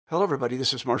Hello, everybody.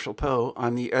 This is Marshall Poe.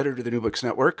 I'm the editor of the New Books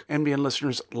Network. NBN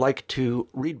listeners like to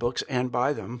read books and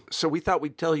buy them. So we thought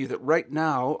we'd tell you that right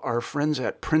now, our friends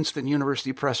at Princeton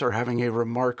University Press are having a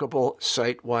remarkable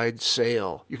site-wide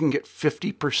sale. You can get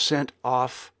 50%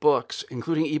 off books,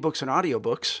 including ebooks and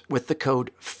audiobooks, with the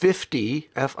code 50,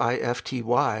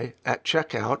 F-I-F-T-Y, at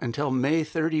checkout until May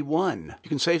 31. You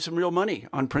can save some real money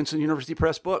on Princeton University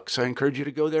Press books. I encourage you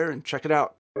to go there and check it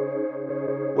out.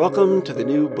 Welcome to the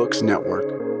New Books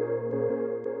Network.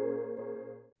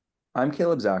 I'm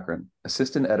Caleb Zachrin,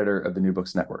 assistant editor of the New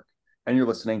Books Network, and you're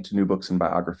listening to New Books in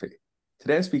Biography.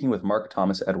 Today I'm speaking with Mark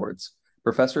Thomas Edwards,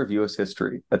 professor of U.S.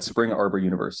 history at Spring Arbor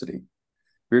University.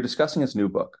 We are discussing his new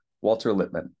book, Walter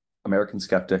Lippmann, American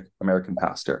Skeptic, American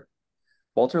Pastor.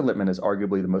 Walter Lippmann is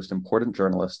arguably the most important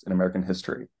journalist in American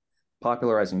history,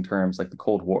 popularizing terms like the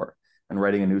Cold War and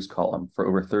writing a news column for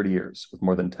over 30 years with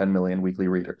more than 10 million weekly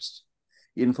readers.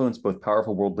 He influenced both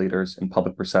powerful world leaders and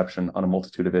public perception on a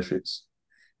multitude of issues.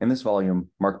 In this volume,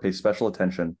 Mark pays special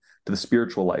attention to the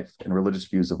spiritual life and religious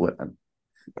views of Lippmann.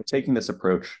 By taking this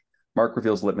approach, Mark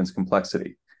reveals Lippmann's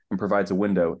complexity and provides a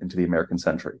window into the American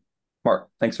century. Mark,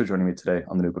 thanks for joining me today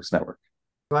on the New Books Network.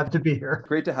 Glad to be here.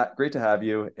 Great to have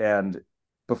you. And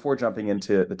before jumping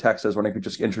into the text, I was wondering if you could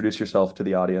just introduce yourself to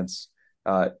the audience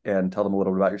and tell them a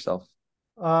little bit about yourself.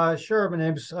 Sure. My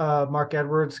name's Mark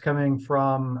Edwards, coming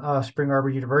from Spring Arbor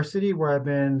University, where I've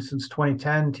been since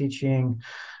 2010 teaching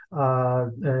a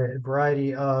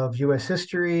variety of U.S.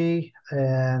 history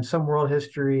and some world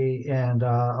history and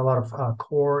a lot of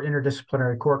core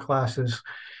interdisciplinary core classes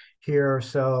here.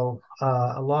 So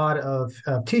a lot of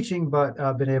teaching, but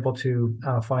I've been able to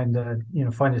find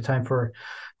the time for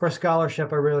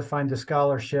scholarship. I really find the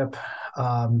scholarship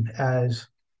as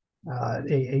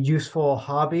a useful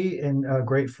hobby and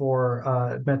great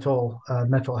for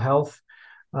mental health.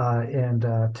 And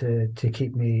to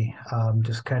keep me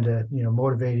just kind of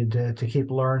motivated to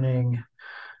keep learning.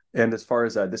 And as far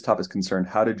as this topic is concerned,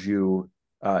 how did you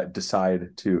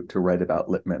decide to write about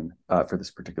Lippmann for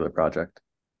this particular project?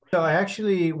 So I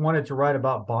actually wanted to write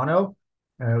about Bono.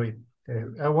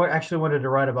 Actually wanted to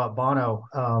write about Bono,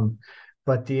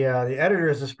 but the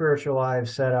editors of Spiritual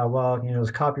Lives said, well,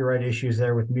 there's copyright issues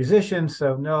there with musicians,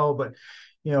 so no. But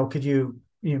could you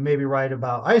maybe write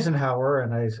about Eisenhower?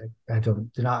 And I said, I don't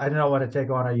want to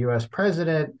take on a U.S.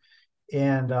 president.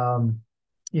 And,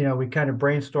 we kind of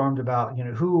brainstormed about,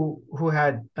 who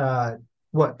had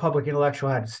what public intellectual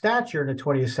had stature in the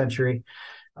 20th century.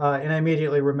 And I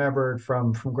immediately remembered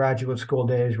from graduate school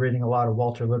days, reading a lot of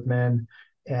Walter Lippmann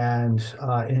and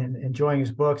enjoying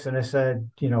his books. And I said,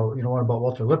 what about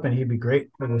Walter Lippmann? He'd be great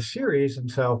for this series. And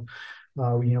so,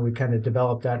 we kind of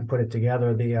developed that and put it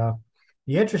together.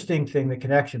 The interesting thing, the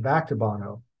connection back to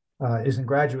Bono, is in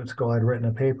graduate school, I'd written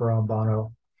a paper on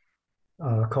Bono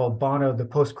called Bono, the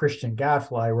Post-Christian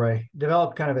Gadfly, where I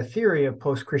developed kind of a theory of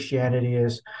post-Christianity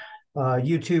as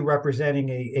U2 representing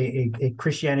a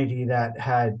Christianity that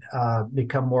had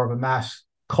become more of a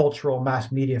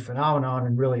mass media phenomenon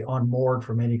and really unmoored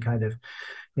from any kind of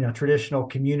traditional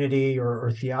community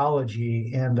or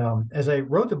theology. And as I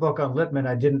wrote the book on Lippmann,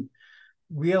 I didn't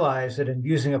realize that in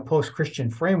using a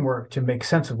post-Christian framework to make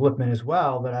sense of Lippmann as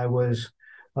well, that I was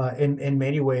in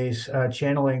many ways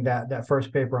channeling that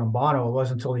first paper on Bono. It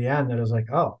wasn't until the end that I was like,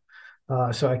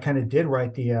 so I kind of did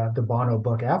write the Bono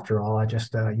book after all. I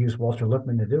just used Walter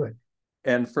Lippmann to do it.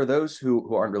 And for those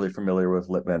who aren't really familiar with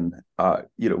Lippmann,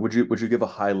 would you give a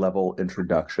high level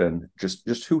introduction,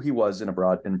 just who he was in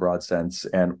broad sense,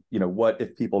 and what,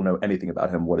 if people know anything about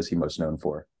him, what is he most known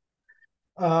for?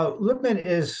 Lippmann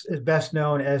is best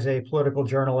known as a political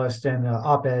journalist and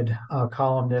op-ed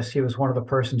columnist. He was one of the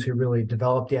persons who really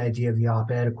developed the idea of the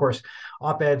op-ed. Of course,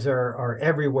 op-eds are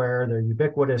everywhere. They're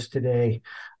ubiquitous today.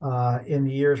 In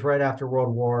the years right after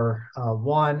World War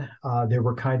I, they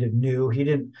were kind of new. He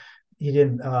didn't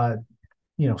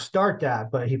start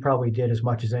that, but he probably did as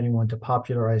much as anyone to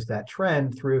popularize that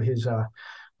trend through his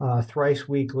thrice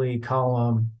weekly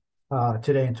column,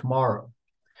 Today and Tomorrow.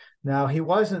 Now, he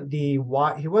wasn't the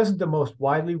most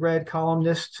widely read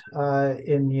columnist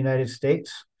in the United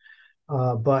States,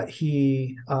 but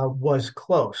he was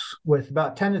close, with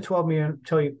about 10 to 12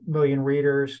 million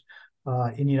readers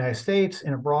in the United States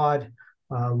and abroad.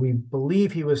 We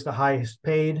believe he was the highest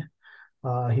paid.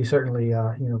 He certainly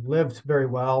lived very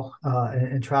well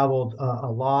and traveled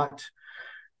a lot.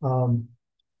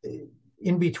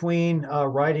 In between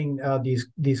writing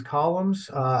these columns,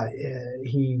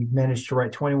 he managed to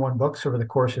write 21 books over the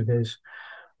course of his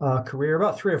career.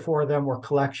 About 3 or 4 of them were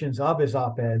collections of his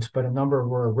op-eds, but a number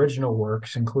were original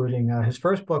works, including his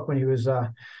first book when he was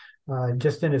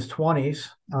just in his 20s,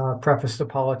 preface to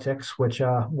politics, which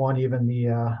won even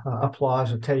the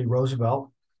applause of Teddy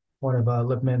Roosevelt, one of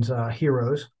Lippmann's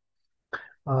heroes.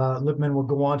 Lippmann will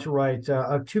go on to write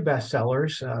two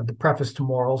bestsellers, The Preface to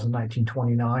Morals in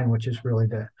 1929, which is really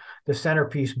the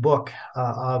centerpiece book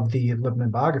of the Lippmann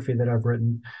biography that I've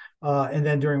written. And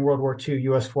then during World War II,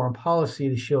 U.S. Foreign Policy,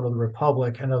 The Shield of the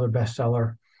Republic, another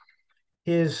bestseller.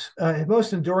 His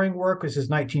most enduring work is his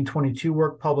 1922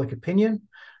 work, Public Opinion,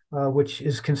 which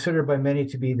is considered by many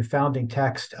to be the founding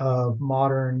text of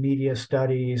modern media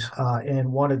studies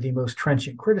and one of the most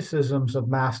trenchant criticisms of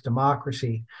mass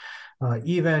democracy.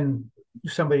 Even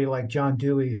somebody like John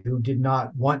Dewey, who did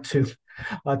not want to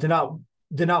like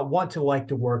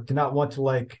the work, did not want to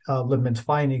like Lippmann's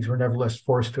findings, were nevertheless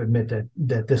forced to admit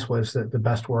that this was the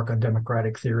best work on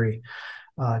democratic theory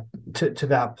to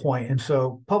that point. And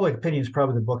so, Public Opinion is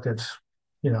probably the book that's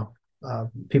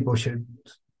people should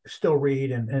still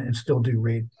read and still do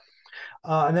read.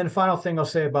 And then the final thing I'll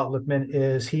say about Lippmann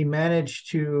is he managed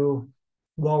to,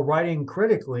 while writing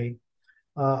critically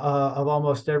of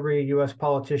almost every U.S.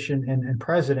 politician and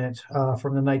president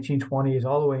from the 1920s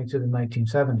all the way into the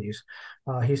 1970s.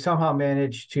 He somehow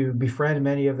managed to befriend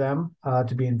many of them,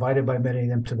 to be invited by many of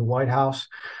them to the White House,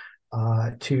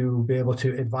 to be able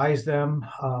to advise them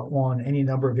on any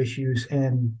number of issues,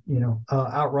 and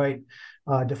outright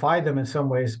defy them in some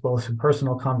ways, both in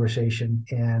personal conversation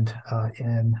and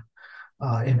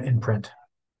in print.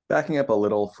 Backing up a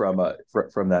little from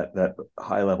that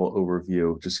high level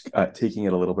overview, just taking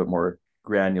it a little bit more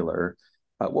granular.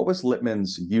 What was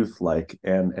Lippmann's youth like,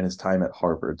 and his time at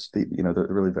Harvard?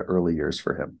 Really the early years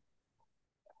for him.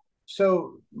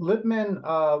 So Lippmann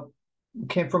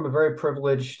came from a very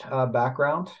privileged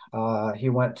background. He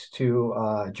went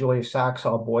to Julius Sachs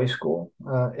all boys school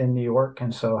in New York,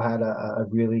 and so had a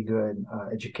really good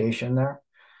education there.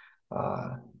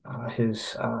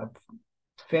 His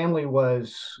family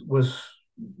was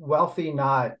wealthy,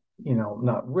 not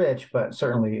rich, but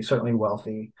certainly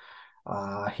wealthy.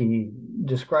 He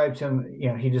described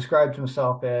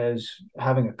himself as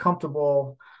having a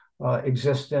comfortable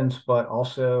existence, but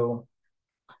also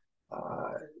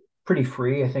pretty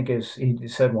free. I think, as he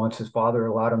said once, his father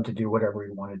allowed him to do whatever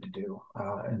he wanted to do,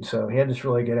 and so he had this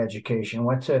really good education.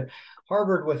 Went to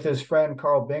Harvard with his friend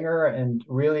Carl Binger, and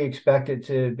really expected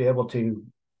to be able to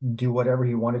do whatever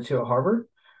he wanted to at Harvard.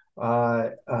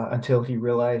 Until he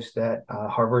realized that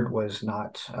Harvard was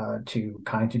not too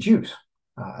kind to Jews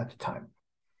at the time.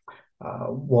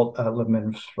 Walt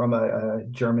Lippmann was from a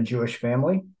German Jewish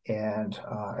family, and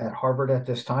at Harvard at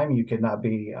this time, you could not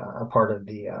be a part of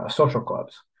the social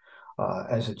clubs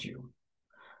as a Jew.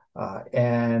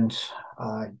 That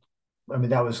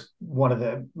was one of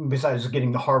the, besides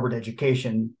getting the Harvard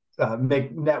education,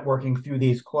 networking through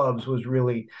these clubs was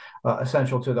really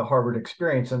essential to the Harvard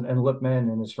experience, and Lippmann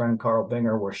and his friend Carl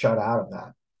Binger were shut out of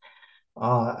that.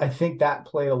 I think that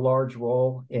played a large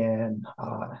role in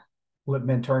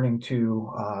Lippmann turning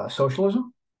to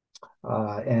socialism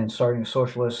and starting a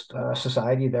socialist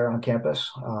society there on campus,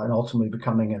 and ultimately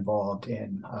becoming involved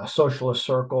in socialist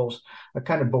circles, a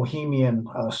kind of bohemian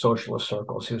socialist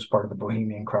circles. He was part of the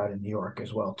bohemian crowd in New York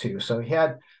as well too. So he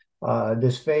had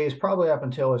this phase probably up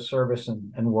until his service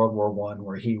in World War I,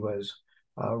 where he was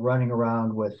running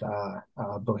around with a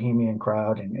bohemian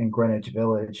crowd in Greenwich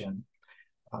Village, and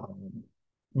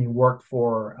he worked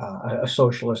for a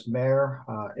socialist mayor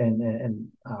in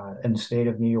the state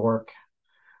of New York.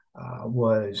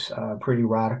 Was pretty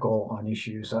radical on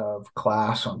issues of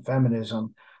class, on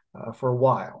feminism for a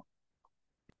while.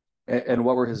 And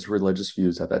what were his religious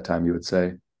views at that time, you would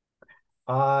say?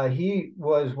 He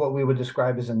was what we would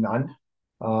describe as a nun.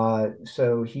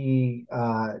 So he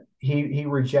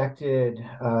rejected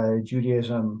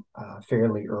Judaism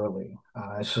fairly early.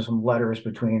 So some letters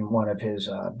between one of his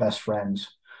best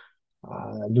friends,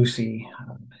 Lucy,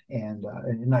 and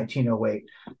in 1908,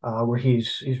 where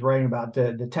he's writing about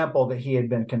the temple that he had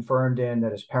been confirmed in,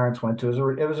 that his parents went to.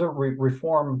 It was a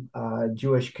Reform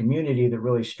Jewish community that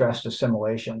really stressed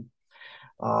assimilation.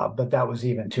 But that was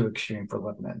even too extreme for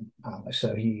Lippmann.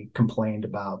 So he complained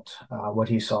about what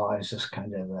he saw as this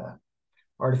kind of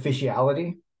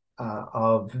artificiality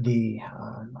of the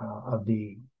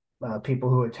people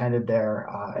who attended there,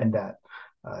 and that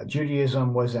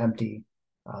Judaism was empty.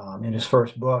 In his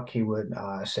first book, he would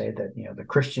say that the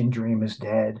Christian dream is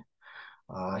dead.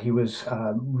 He was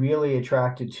really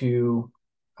attracted to,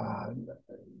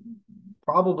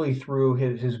 probably through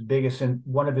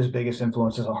one of his biggest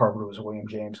influences at Harvard was William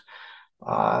James.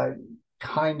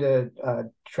 Kind of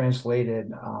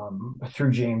translated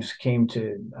through James, came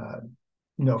to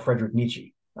know Friedrich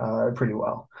Nietzsche pretty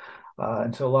well.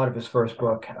 And so a lot of his first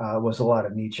book was a lot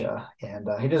of Nietzsche. And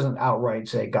he doesn't outright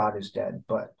say God is dead,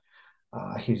 but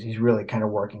he's really kind of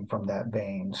working from that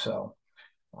vein. So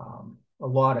a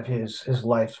lot of his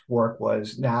life's work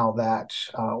was now that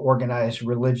organized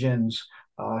religions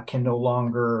can no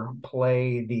longer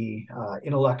play the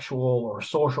intellectual or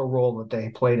social role that they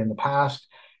played in the past.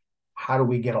 How do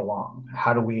we get along?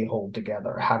 How do we hold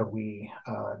together? How do we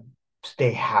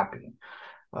stay happy?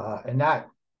 And that,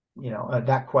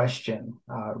 that question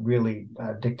really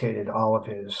dictated all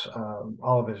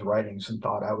of his writings and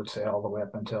thought, I would say, all the way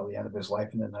up until the end of his life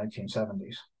in the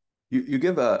 1970s. You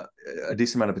give a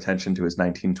decent amount of attention to his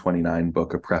 1929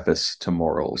 book, A Preface to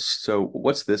Morals. So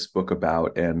what's this book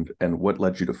about, and what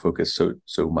led you to focus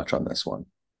so much on this one?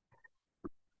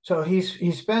 So he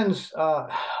spends a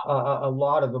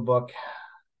lot of the book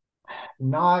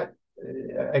not,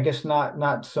 I guess,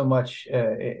 not so much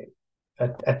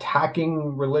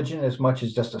attacking religion as much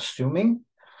as just assuming.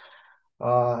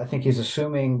 I think he's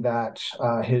assuming that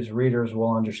his readers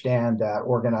will understand that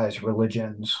organized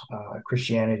religions,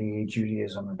 Christianity,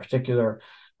 Judaism in particular,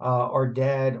 are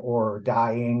dead or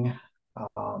dying.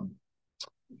 Um,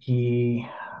 he,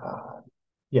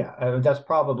 that's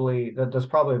probably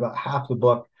about half the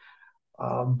book.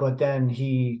 But then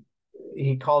he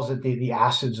calls it the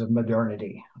acids of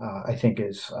modernity. I think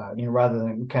is rather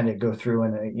than kind of go through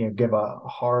and give a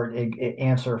hard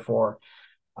answer for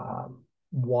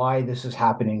why this is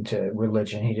happening to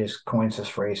religion. He just coins this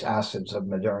phrase, acids of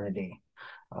modernity,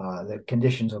 the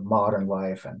conditions of modern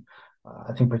life. And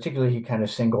I think particularly he kind of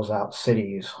singles out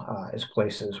cities as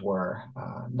places where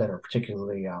that are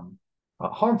particularly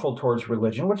harmful towards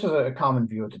religion, which is a common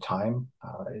view at the time.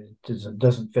 It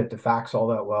doesn't fit the facts all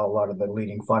that well. A lot of the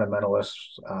leading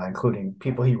fundamentalists, including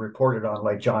people he reported on,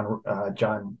 like John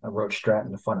Roach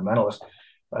Stratton, the fundamentalist,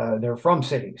 they're from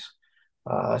cities.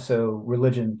 So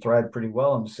religion thrived pretty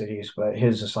well in the cities, but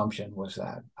his assumption was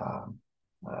that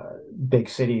big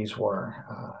cities were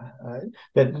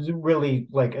that really,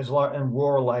 like, as long in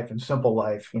rural life and simple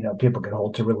life, people could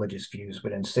hold to religious views,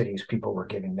 but in cities, people were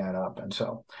giving that up. And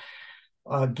so,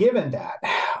 given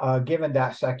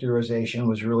that secularization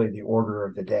was really the order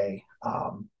of the day,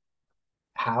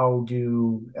 how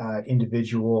do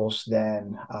individuals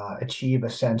then achieve a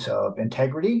sense of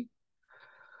integrity?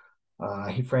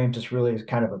 He frames this really as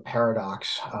kind of a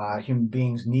paradox. Human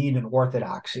beings need an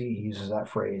orthodoxy. He uses that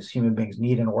phrase. Human beings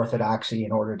need an orthodoxy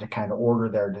in order to kind of order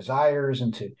their desires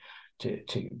and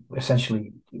to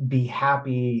essentially be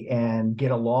happy and get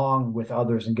along with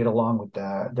others and get along with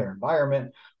their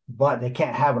environment, but they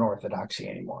can't have an orthodoxy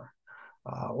anymore.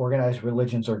 Organized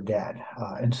religions are dead.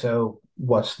 And so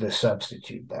what's the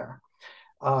substitute there?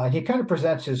 He kind of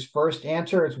presents his first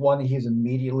answer. It's one that he's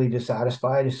immediately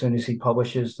dissatisfied as soon as he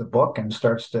publishes the book and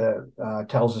starts to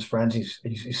tells his friends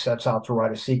he sets out to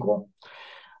write a sequel.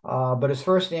 But his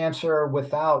first answer,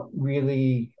 without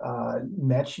really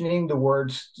mentioning the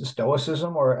words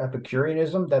Stoicism or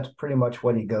Epicureanism, that's pretty much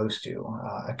what he goes to.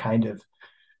 A kind of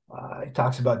he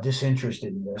talks about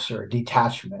disinterestedness or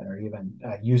detachment, or even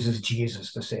uses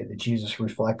Jesus to say that Jesus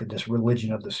reflected this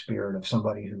religion of the spirit of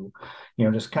somebody who,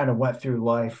 just kind of went through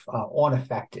life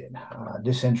unaffected,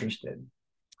 disinterested.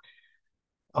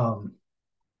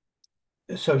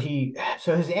 So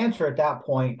his answer at that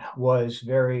point was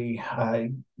very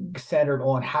centered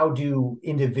on how do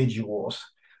individuals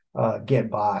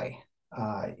get by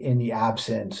in the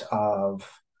absence of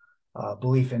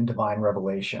belief in divine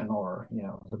revelation, or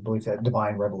the belief that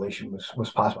divine revelation was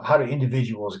possible. How do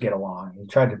individuals get along? He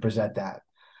tried to present that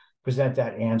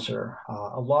answer.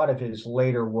 A lot of his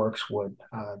later works would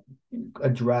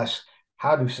address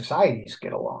how do societies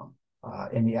get along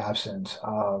in the absence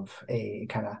of a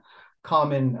kind of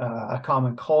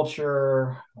common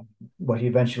culture, what he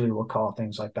eventually will call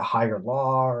things like the higher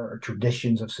law or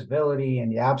traditions of civility. In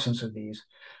the absence of these,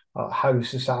 how do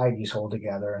societies hold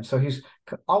together? And so he's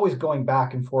always going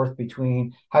back and forth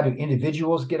between how do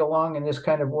individuals get along in this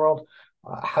kind of world,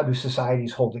 how do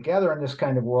societies hold together in this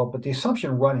kind of world. But the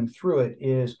assumption running through it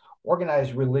is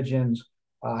organized religions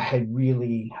had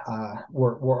really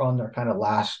were on their kind of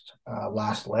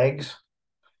last legs.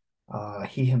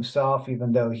 He himself,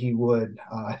 even though he would,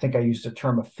 I think I used the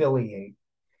term affiliate,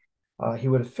 he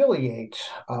would affiliate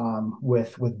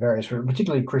with various,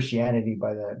 particularly Christianity,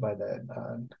 by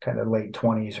the kind of late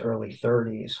 20s, early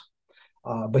 30s,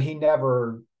 but he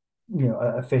never,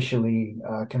 officially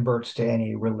converts to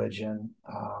any religion.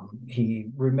 He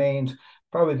remains,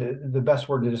 probably the best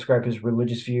word to describe his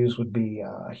religious views would be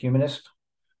a humanist,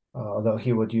 although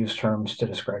he would use terms to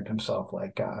describe himself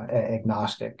like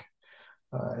agnostic.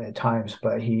 at times,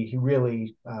 but he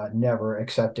really never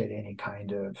accepted any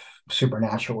kind of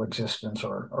supernatural existence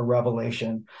or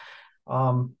revelation.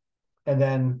 And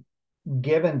then,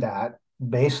 given that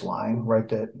baseline, right,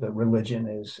 that religion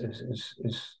is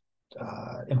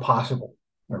impossible,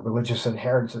 or religious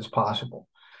adherence is possible.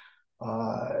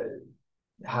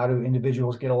 How do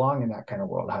individuals get along in that kind of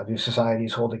world? How do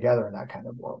societies hold together in that kind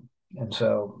of world? And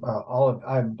so,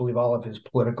 I believe all of his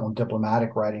political and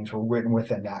diplomatic writings were written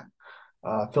within that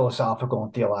philosophical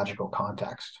and theological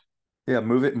context. Yeah,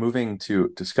 moving to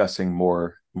discussing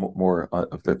more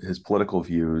of his political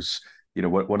views.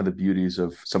 One of the beauties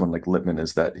of someone like Lippmann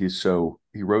is that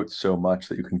he wrote so much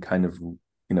that you can kind of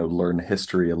learn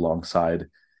history alongside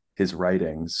his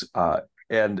writings.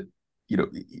 And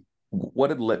what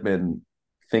did Lippmann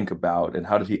think about, and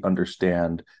how did he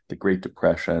understand the Great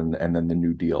Depression and then the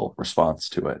New Deal response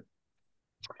to it?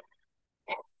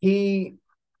 He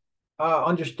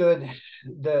understood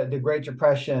the Great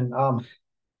Depression.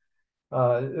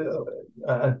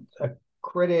 A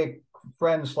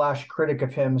friend/critic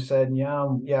of him said,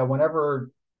 yeah,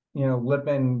 whenever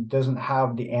Lippmann doesn't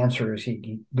have the answers,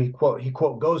 he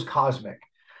quote goes cosmic.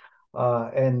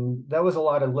 And that was a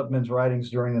lot of Lippmann's writings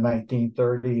during the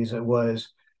 1930s. It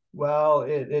was, well,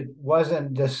 it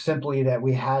wasn't just simply that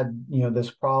we had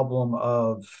this problem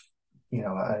of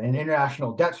an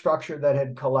international debt structure that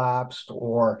had collapsed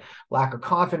or lack of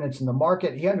confidence in the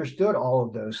market. He understood all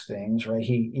of those things, right?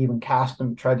 He even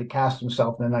tried to cast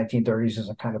himself in the 1930s as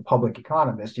a kind of public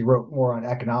economist. He wrote more on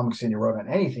economics than he wrote on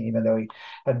anything, even though he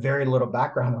had very little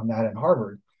background on that in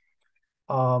Harvard.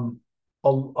 A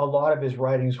lot of his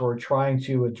writings were trying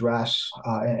to address,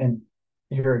 and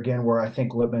here again, where I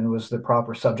think Lippmann was the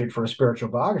proper subject for a spiritual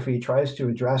biography, he tries to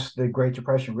address the Great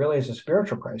Depression really as a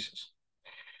spiritual crisis.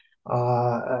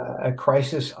 A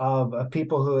crisis of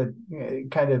people who had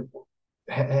kind of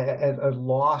had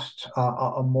lost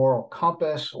a moral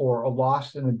compass or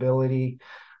lost an ability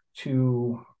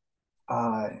to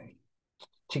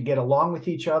get along with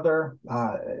each other.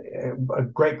 A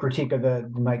great critique of the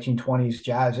 1920s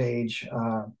jazz age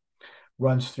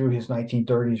runs through his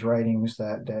 1930s writings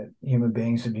that human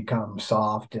beings have become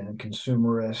soft and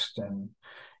consumerist and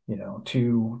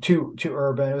too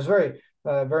urban. It was very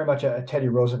much a Teddy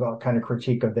Roosevelt kind of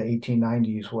critique of the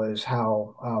 1890s was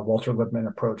how Walter Lippmann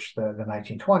approached the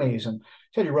 1920s. And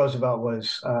Teddy Roosevelt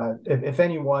was, if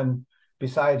anyone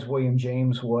besides William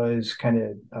James was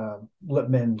kind of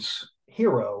Lippmann's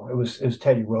hero, it was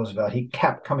Teddy Roosevelt. He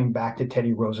kept coming back to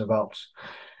Teddy Roosevelt's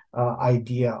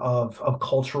idea of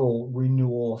cultural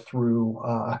renewal through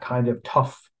a kind of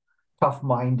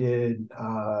tough-minded,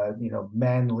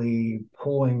 manly,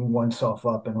 pulling oneself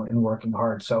up and working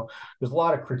hard. So there's a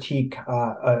lot of critique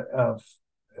of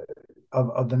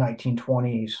the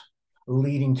 1920s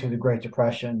leading to the Great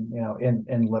Depression,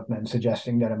 in Lippmann,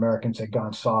 suggesting that Americans had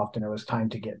gone soft and it was time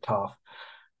to get tough.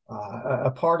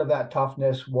 A part of that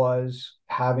toughness was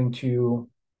having to,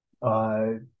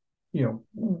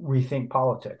 rethink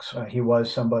politics. He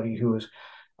was somebody who was,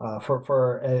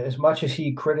 for as much as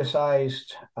he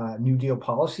criticized New Deal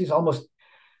policies, almost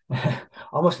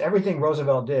everything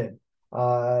Roosevelt did,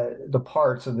 the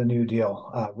parts of the New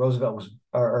Deal,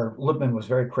 Lippmann was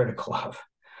very critical of.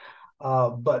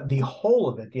 But the whole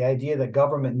of it, the idea that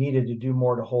government needed to do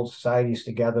more to hold societies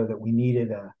together, that we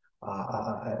needed a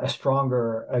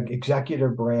stronger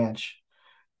executive branch,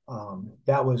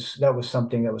 that was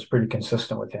something that was pretty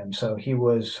consistent with him. So he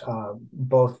was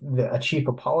both a chief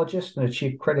apologist and a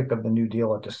chief critic of the New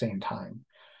Deal at the same time.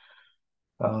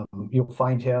 You'll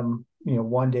find him,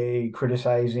 one day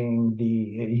criticizing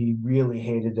he really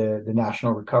hated the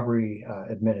National Recovery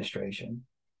Administration.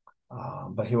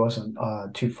 But he wasn't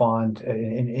too fond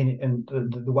in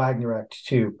the Wagner Act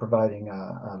too, providing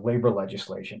labor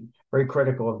legislation. Very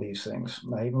critical of these things,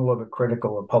 even a little bit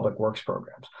critical of public works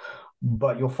programs.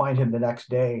 But you'll find him the next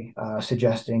day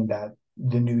suggesting that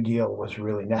the New Deal was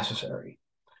really necessary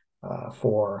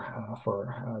for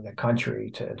the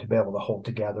country to be able to hold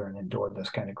together and endure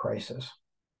this kind of crisis.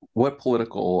 What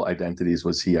political identities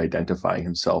was he identifying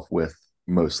himself with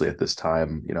mostly at this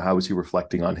time? How was he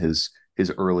reflecting on his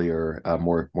earlier,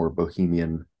 more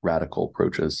bohemian radical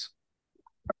approaches?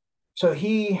 So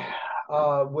he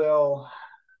will,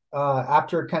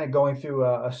 after kind of going through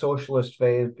a socialist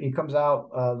phase, he comes out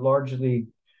largely,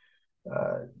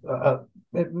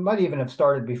 it might even have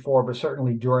started before, but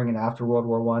certainly during and after World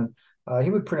War One, he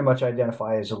would pretty much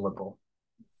identify as a liberal.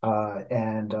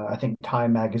 And I think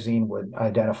Time magazine would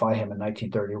identify him in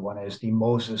 1931 as the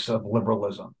Moses of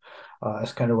liberalism,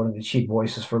 as kind of one of the chief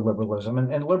voices for liberalism.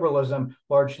 And liberalism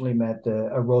largely meant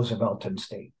a Rooseveltian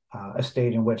state, a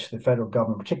state in which the federal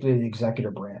government, particularly the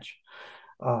executive branch,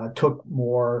 took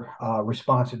more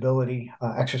responsibility,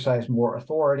 exercised more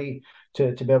authority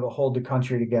to be able to hold the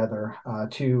country together,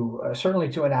 to certainly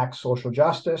to enact social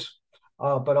justice,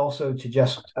 but also to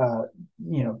just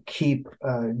keep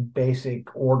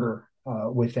basic order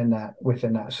within that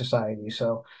society.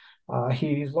 So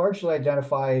he largely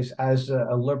identifies as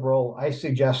a liberal. I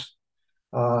suggest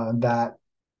that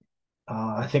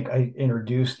I think I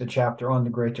introduced the chapter on the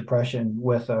Great Depression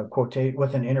with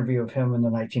with an interview of him in the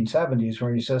 1970s,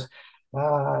 where he says,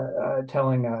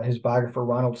 telling his biographer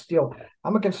Ronald Steele,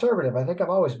 "I'm a conservative. I think I've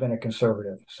always been a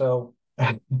conservative." So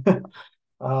I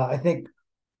think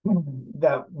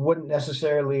that wouldn't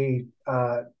necessarily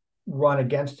run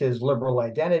against his liberal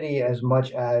identity as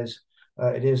much as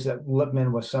it is that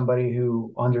Lippmann was somebody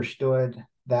who understood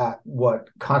that what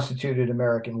constituted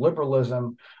American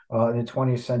liberalism in the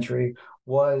 20th century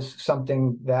was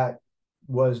something that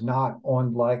was not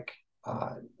unlike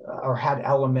or had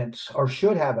elements or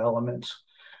should have elements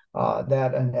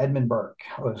that an Edmund Burke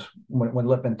was when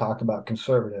Lippmann talked about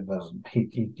conservatism.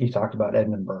 He talked about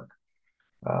Edmund Burke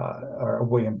or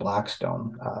William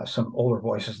Blackstone, some older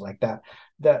voices like that.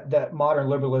 That modern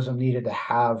liberalism needed to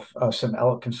have some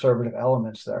conservative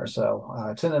elements there. So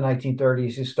it's in the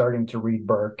 1930s. He's starting to read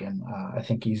Burke, and I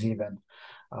think he's even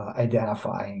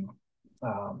identifying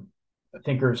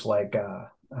thinkers like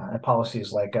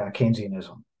policies like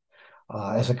Keynesianism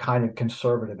as a kind of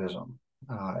conservatism,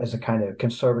 as a kind of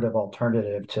conservative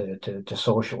alternative to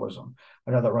socialism.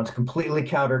 I know that runs completely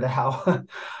counter to how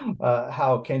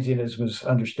how Keynesianism is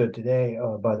understood today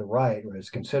by the right, or is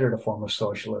considered a form of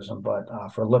socialism. But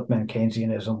for Lippmann,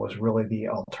 Keynesianism was really the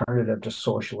alternative to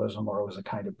socialism, or it was a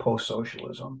kind of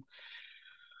post-socialism.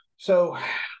 So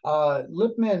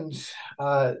Lippmann's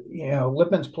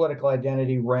political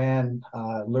identity ran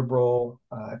liberal,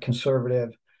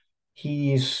 conservative.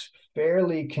 He's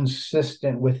fairly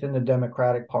consistent within the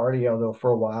Democratic Party, although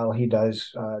for a while he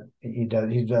does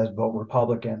vote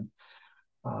Republican,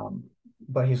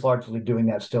 but he's largely doing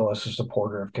that still as a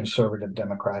supporter of conservative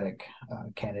Democratic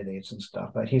candidates and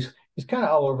stuff. But he's kind of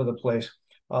all over the place.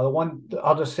 The one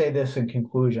I'll just say this in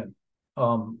conclusion,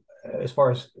 as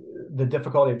far as the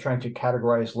difficulty of trying to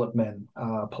categorize Lippmann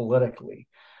politically.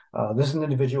 This is an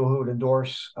individual who would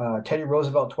endorse Teddy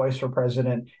Roosevelt twice for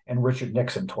president and Richard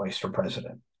Nixon twice for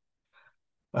president.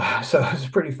 So it's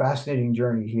a pretty fascinating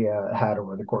journey he had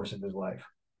over the course of his life.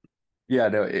 Yeah,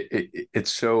 no,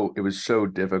 it was so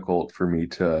difficult for me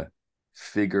to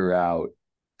figure out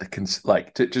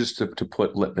to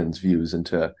put Lippmann's views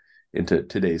into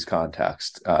today's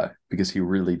context, because he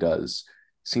really does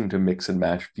seem to mix and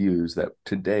match views that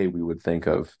today we would think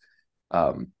of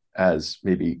as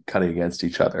maybe cutting against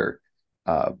each other.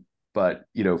 But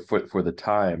for the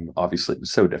time, obviously it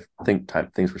was so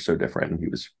different. Things were so different, and he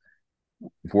was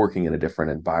working in a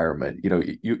different environment.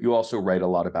 You also write a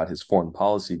lot about his foreign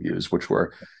policy views, which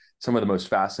were some of the most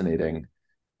fascinating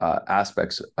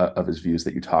aspects of his views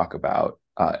that you talk about,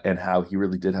 and how he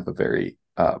really did have a very,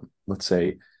 let's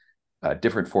say,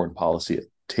 different foreign policy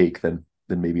take than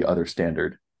maybe other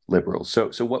standard liberals. So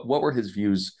what were his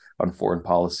views on foreign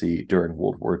policy during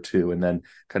World War II, and then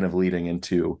kind of leading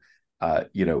into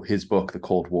his book, The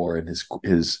Cold War, and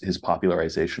his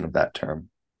popularization of that term?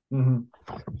 Mm-hmm.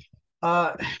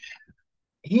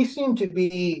 He seemed to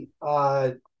be,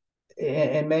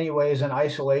 in many ways, an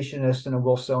isolationist and a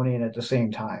Wilsonian at the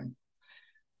same time.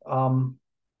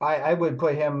 I would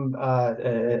put him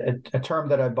a term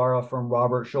that I borrow from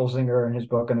Robert Schulzinger in his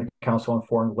book on the Council on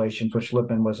Foreign Relations, which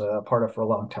Lippmann was a part of for a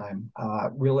long time.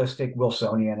 Realistic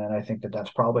Wilsonian, and I think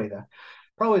that's probably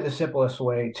the simplest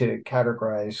way to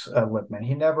categorize Lippmann.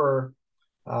 He never,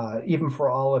 even for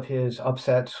all of his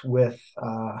upsets with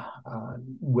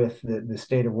the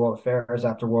state of world affairs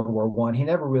after World War I, he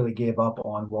never really gave up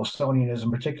on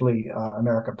Wilsonianism, particularly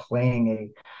America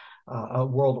playing a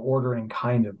world ordering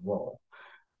kind of role.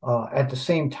 At the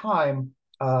same time,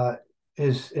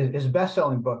 his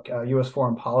best-selling book, U.S.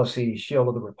 Foreign Policy: Shield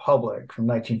of the Republic, from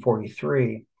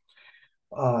 1943,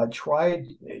 tried.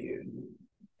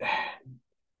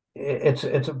 It's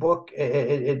a book.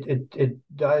 It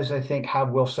does, I think, have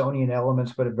Wilsonian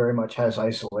elements, but it very much has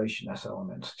isolationist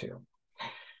elements too.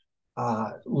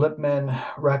 Lippmann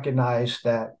recognized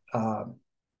that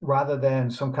rather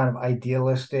than some kind of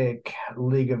idealistic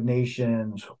League of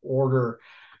Nations order,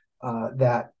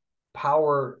 that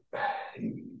power,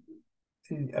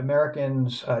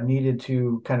 Americans needed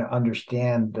to kind of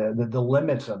understand the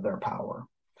limits of their power,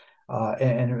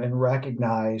 and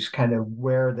recognize kind of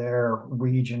where their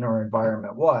region or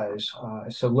environment was.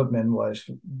 So Lippmann was,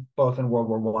 both in World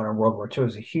War I and World War II,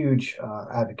 is a huge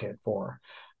advocate for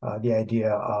the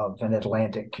idea of an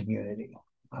Atlantic community.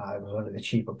 was one of the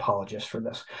chief apologists for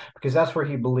this, because that's where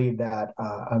he believed that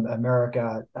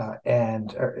America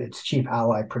and its chief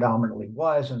ally predominantly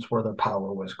was, and it's where their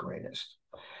power was greatest.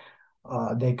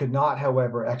 They could not,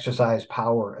 however, exercise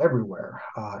power everywhere.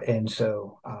 And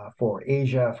so for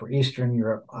Asia, for Eastern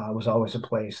Europe, was always a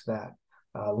place that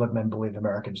Lippmann believed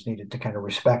Americans needed to kind of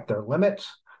respect their limits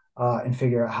and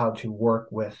figure out how to work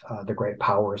with the great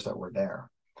powers that were there.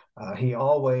 He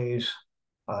always,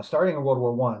 starting in World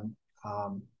War One,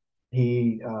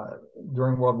 he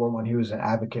during World War One, he was an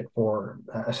advocate for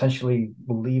essentially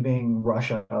leaving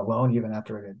Russia alone, even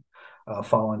after it had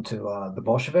fallen to the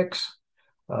Bolsheviks.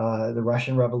 The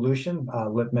Russian Revolution,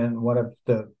 Lippmann, one of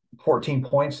the 14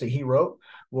 points that he wrote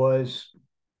was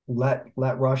let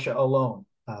Russia alone.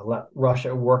 Let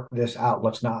Russia work this out.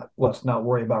 Let's not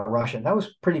worry about Russia. And that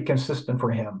was pretty consistent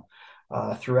for him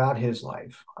throughout his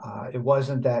life. It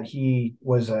wasn't that he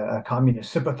was a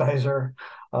communist sympathizer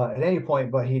at any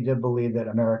point, but he did believe that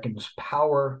Americans'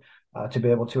 power to be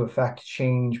able to affect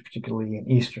change, particularly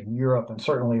in Eastern Europe and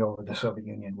certainly over the Soviet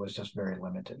Union, was just very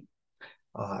limited.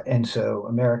 And so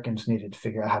Americans needed to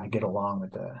figure out how to get along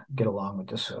with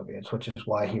the Soviets, which is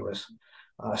why he was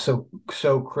so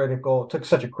critical, took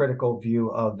such a critical view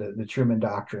of the Truman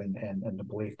Doctrine and the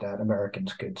belief that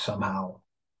Americans could somehow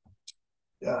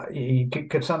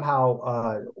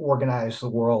organize the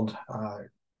world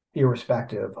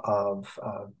irrespective of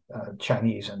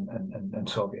Chinese and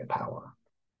Soviet power.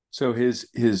 So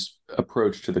his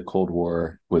approach to the Cold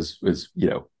War was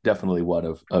definitely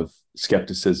one of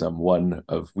skepticism, one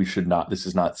of this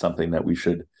is not something that we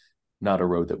should, not a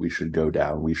road that we should go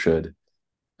down. We should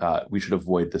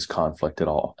avoid this conflict at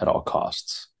all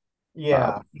costs.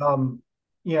 Yeah.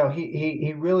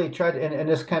 He really tried, and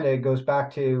this kind of goes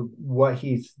back to what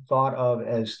he thought of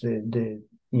as the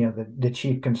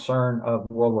chief concern of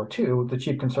World War II. The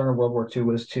chief concern of World War II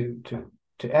was to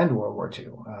end World War II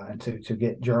and to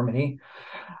get Germany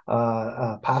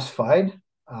pacified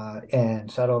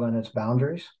and settled in its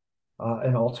boundaries,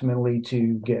 and ultimately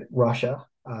to get Russia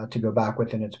to go back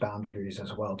within its boundaries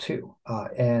as well too.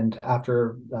 And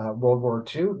after World War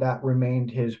II, that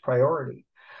remained his priority.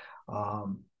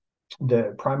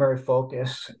 The primary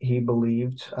focus, he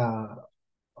believed,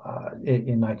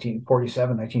 in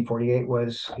 1947, 1948,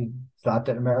 was he thought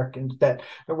that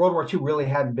World War II really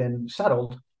hadn't been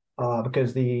settled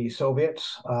because the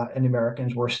Soviets and the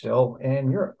Americans were still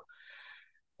in Europe.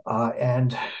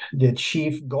 And the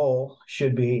chief goal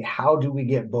should be, how do we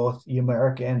get both the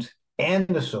Americans and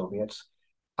the Soviets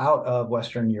out of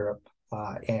Western Europe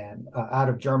and out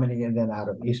of Germany, and then out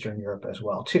of Eastern Europe as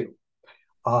well too.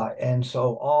 And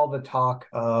so all the talk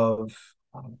of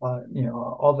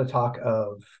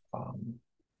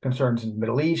concerns in the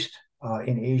Middle East,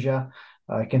 in Asia,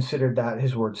 considered that,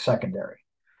 his word, secondary.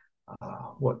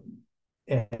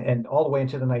 And all the way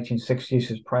into the 1960s,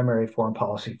 his primary foreign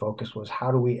policy focus was,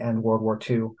 how do we end World War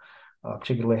II?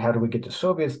 Particularly, how do we get the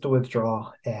Soviets to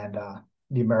withdraw and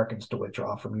the Americans to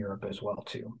withdraw from Europe as well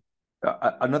too?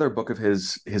 Another book of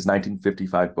his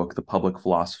 1955 book, The Public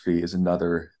Philosophy, is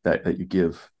another that you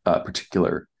give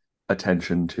particular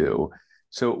attention to.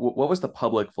 So what was The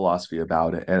Public Philosophy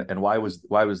about, and why was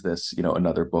this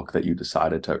another book that you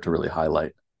decided to really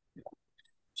highlight?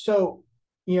 So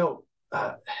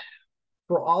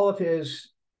for all of his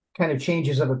kind of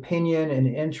changes of opinion and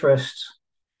interests,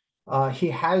 he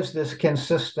has this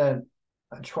consistent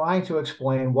trying to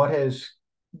explain what has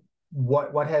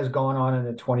gone on in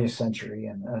the 20th century,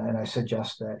 and I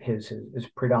suggest that his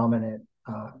predominant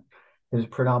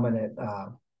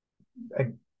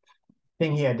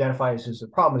thing he identifies as the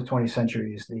problem of the 20th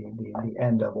century is the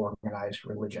end of organized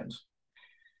religions,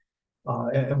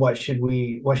 and what should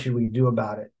we do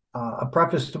about it? A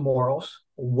Preface to Morals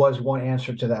was one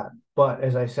answer to that, but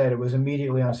as I said, it was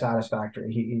immediately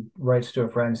unsatisfactory. He writes to a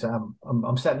friend and says,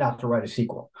 I'm setting out to write a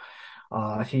sequel.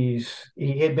 He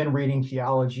had been reading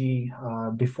theology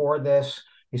before this.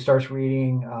 He starts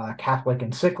reading Catholic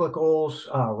encyclicals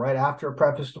right after A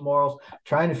Preface to Morals,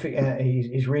 trying to figure.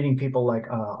 He's reading people like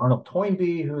Arnold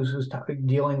Toynbee, who's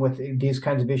dealing with these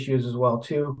kinds of issues as well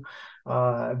too.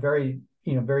 Very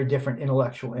different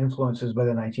intellectual influences by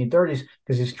the 1930s,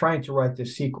 because he's trying to write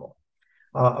this sequel.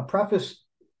 A preface,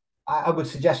 I would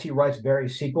suggest he writes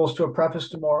various sequels to A Preface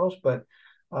to Morals, but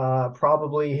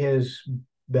probably his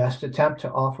best attempt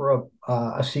to offer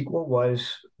a sequel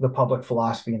was The Public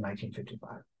Philosophy in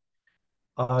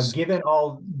 1955. Given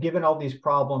all these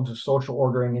problems of social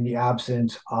ordering in the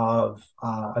absence of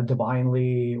a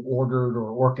divinely ordered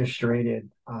or orchestrated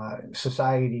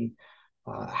society,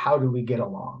 how do we get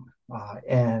along?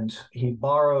 And he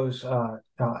borrows a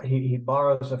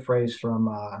phrase from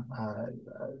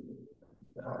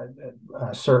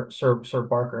Sir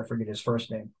Barker, I forget his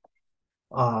first name,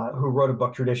 who wrote a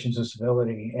book, Traditions of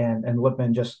Civility, and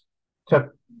Lippmann just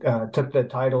took the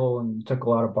title and took a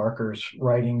lot of Barker's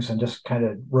writings and just kind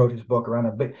of wrote his book around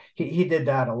it. But he did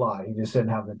that a lot. He just didn't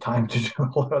have the time to do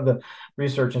a lot of the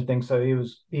research and things. So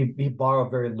he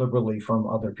borrowed very liberally from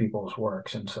other people's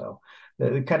works. And so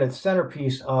the kind of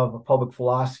centerpiece of public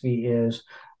philosophy is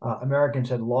Americans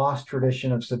had lost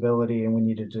tradition of civility, and we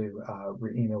needed to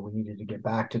we needed to get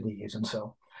back to these. And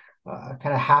so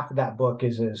kind of half of that book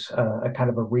is a kind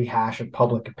of a rehash of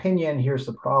public opinion. Here's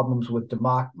the problems with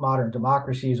modern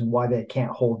democracies and why they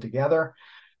can't hold together,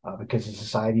 because the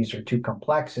societies are too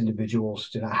complex. Individuals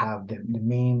do not have the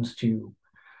means to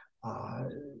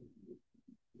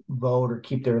vote or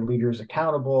keep their leaders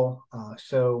accountable.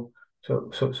 So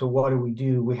what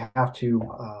do? We have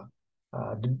to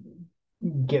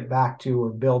get back to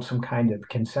or build some kind of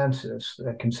consensus.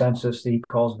 A consensus that he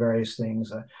calls various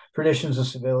things. Traditions of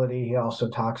civility. He also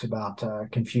talks about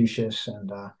Confucius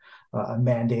and a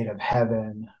mandate of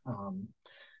heaven.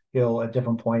 He'll at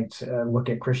different points look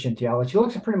at Christian theology. He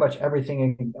looks at pretty much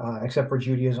everything except for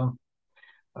Judaism.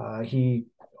 He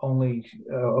only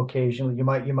occasionally you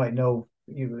might know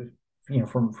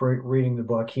from reading the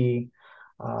book, he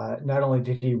not only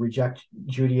did he reject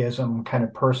Judaism kind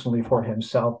of personally for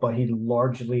himself, but he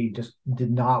largely just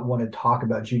did not want to talk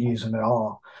about Judaism at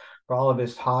all. For all of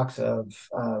his talks of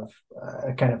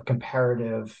kind of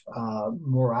comparative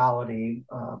morality,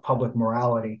 public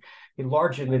morality, he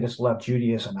largely just left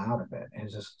Judaism out of it.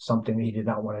 It's just something that he did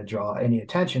not want to draw any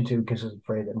attention to because he was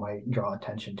afraid it might draw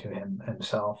attention to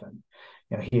himself.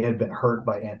 And he had been hurt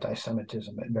by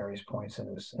anti-Semitism at various points in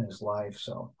his life.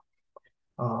 So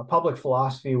public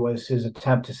philosophy was his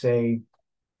attempt to say,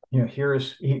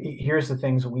 here's the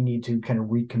things that we need to kind of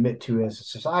recommit to as a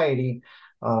society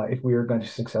if we are going to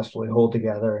successfully hold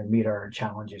together and meet our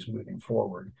challenges moving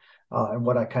forward. And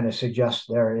what I kind of suggest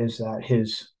there is that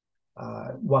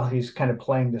while he's kind of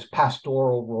playing this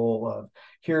pastoral role of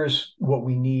here's what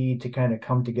we need to kind of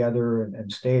come together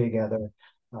and stay together,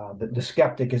 the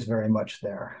skeptic is very much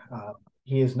there.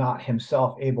 He is not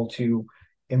himself able to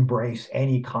embrace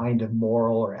any kind of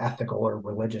moral or ethical or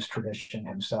religious tradition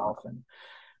himself, and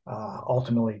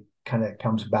ultimately kind of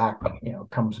comes back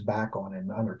on and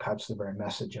undercuts the very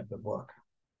message of the book.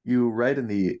 You write in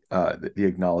the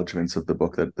acknowledgments of the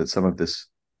book that some of this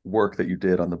work that you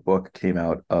did on the book came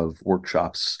out of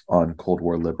workshops on Cold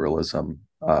War liberalism,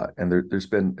 and there's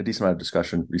been a decent amount of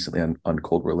discussion recently on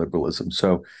Cold War liberalism.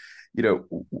 So,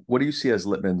 what do you see as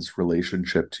Lippmann's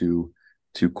relationship to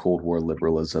Cold War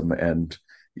liberalism, and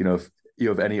if you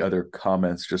have any other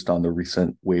comments just on the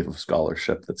recent wave of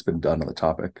scholarship that's been done on the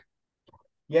topic?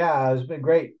 Yeah, it's been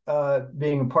great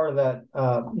being a part of that.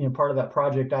 Part of that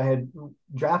project. I had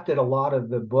drafted a lot of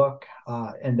the book,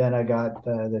 and then I got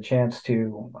the chance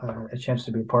to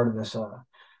be part of this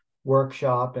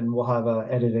workshop, and we'll have an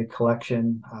edited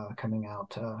collection coming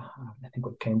out. I think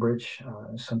with Cambridge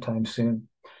sometime soon.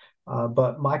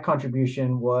 But my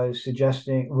contribution was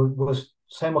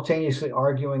simultaneously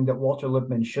arguing that Walter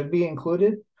Lippmann should be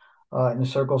included in the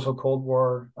circles of Cold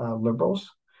War liberals.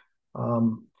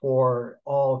 For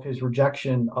all of his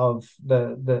rejection of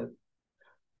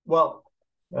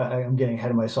I'm getting ahead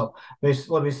of myself.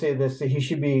 Let me say this: that he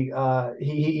should be.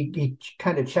 He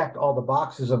kind of checked all the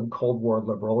boxes of a Cold War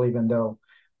liberal, even though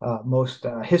most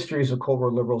histories of Cold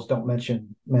War liberals don't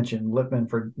mention Lippmann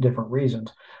for different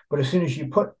reasons. But as soon as you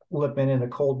put Lippmann in the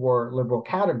Cold War liberal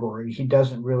category, he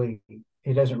doesn't really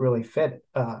fit.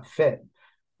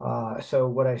 So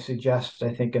what I suggest,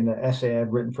 I think, in the essay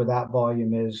I've written for that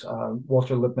volume is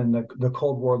Walter Lippmann, the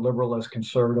Cold War liberal as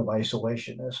conservative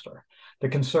isolationist, or the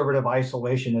conservative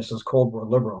isolationist as Cold War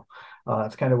liberal.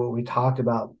 It's kind of what we talked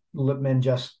about. Lippmann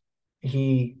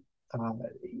he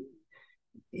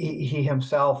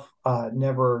himself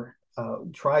never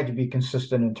tried to be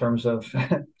consistent in terms of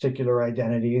particular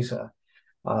identities.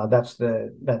 That's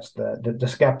the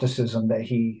skepticism that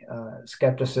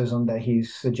he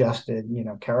suggested,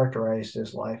 characterized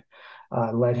his life,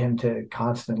 led him to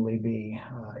constantly be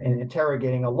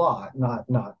interrogating a lot,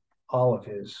 not all of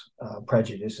his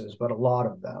prejudices, but a lot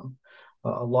of them,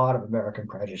 a lot of American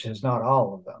prejudices, not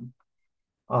all of them.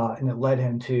 And it led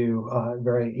him to a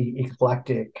very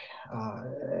eclectic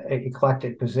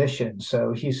position.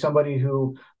 So he's somebody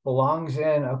who belongs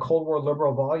in a Cold War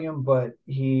liberal volume, but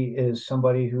he is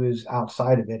somebody who is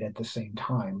outside of it at the same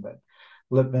time. But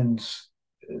Lippmann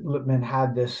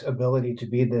had this ability to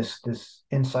be this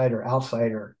insider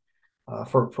outsider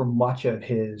for much of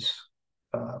his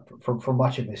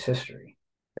history.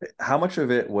 How much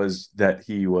of it was that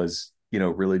he was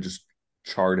really just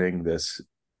charting this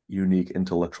unique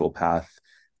intellectual path,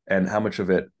 and how much of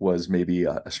it was maybe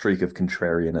a streak of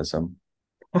contrarianism?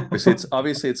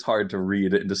 Obviously it's hard to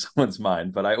read into someone's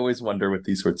mind, but I always wonder with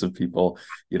these sorts of people,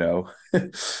 you know.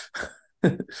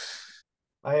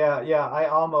 I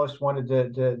almost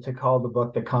wanted to call the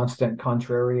book The Constant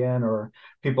Contrarian, or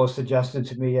people suggested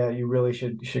to me, you really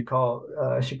should call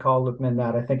Lippmann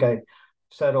that. I think I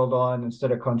settled on,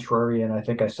 instead of contrarian, I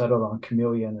think I settled on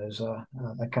chameleon as a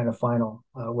kind of final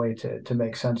way to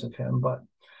make sense of him. But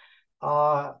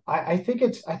I think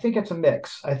it's a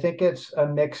mix. I think it's a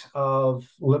mix of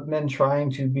Lippmann trying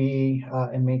to be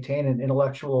and maintain an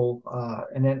intellectual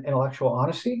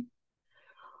honesty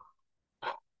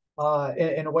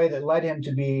in a way that led him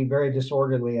to be very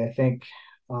disorderly. I think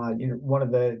one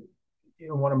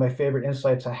of my favorite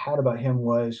insights I had about him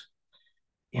was,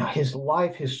 his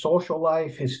life, his social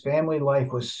life, his family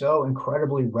life was so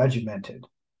incredibly regimented.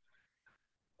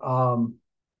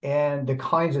 And the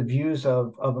kinds of views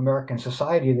of American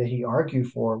society that he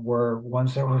argued for were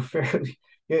ones that were fairly,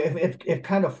 if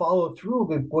kind of followed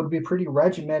through, would be pretty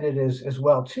regimented as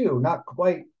well too. Not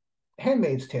quite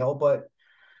Handmaid's Tale, but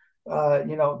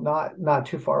not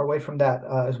too far away from that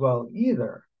as well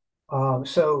either.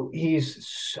 So he's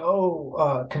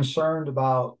so concerned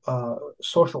about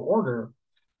social order,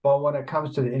 but when it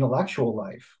comes to the intellectual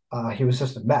life, he was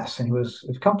just a mess, and he was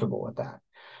comfortable with that.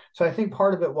 So I think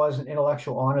part of it was an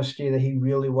intellectual honesty, that he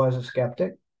really was a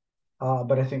skeptic.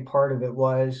 But I think part of it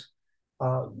was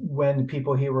when the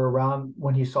people he were around,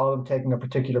 when he saw them taking a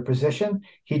particular position,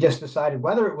 he just decided,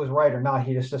 whether it was right or not,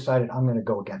 he just decided, I'm going to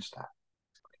go against that.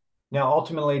 Now,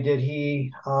 ultimately, did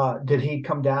he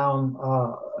come down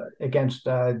against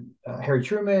Harry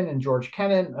Truman and George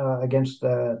Kennan, against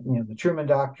the Truman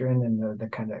Doctrine and the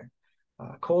kind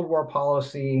of Cold War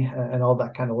policy and all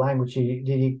that kind of language?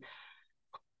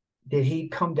 Did he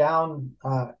come down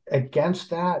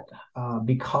against that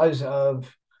because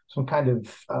of some kind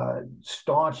of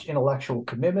staunch intellectual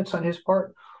commitments on his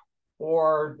part,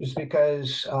 or just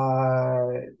because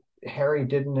Harry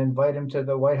didn't invite him to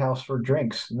the White House for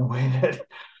drinks in the way that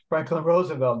Franklin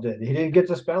Roosevelt did? He didn't get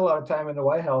to spend a lot of time in the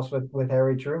White House with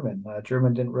Harry Truman.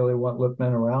 Truman didn't really want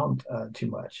Lippmann around too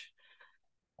much.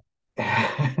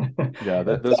 Yeah,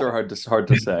 those are hard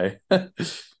to say.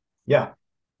 Yeah.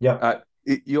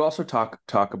 You also talk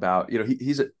about,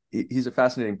 he's a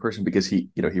fascinating person because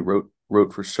he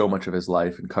wrote for so much of his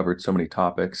life and covered so many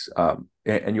topics.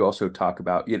 And you also talk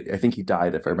about, I think he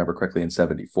died, if I remember correctly, in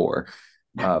 1974.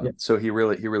 So he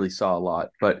really saw a lot.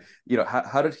 But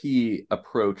how did he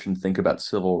approach and think about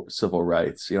civil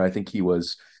rights? I think he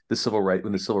was when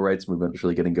the civil rights movement was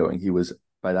really getting going. He was,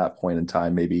 by that point in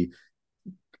time, maybe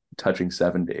touching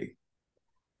 70.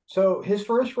 So his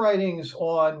first writings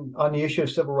on the issue of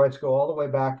civil rights go all the way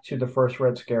back to the first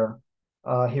Red Scare.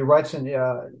 He writes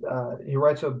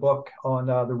a book on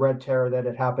the Red Terror that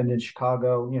had happened in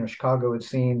Chicago. Chicago had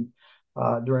seen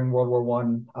during World War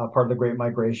One, part of the Great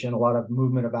Migration, a lot of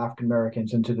movement of African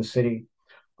Americans into the city.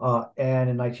 And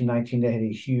in 1919, they had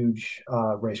a huge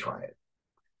race riot.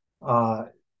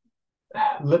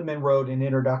 Lippmann wrote an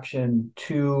introduction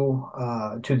to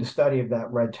the study of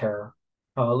that Red Terror.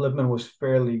 Lippmann was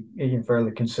fairly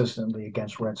consistently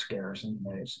against Red Scares in the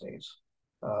United States.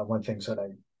 One of the things that I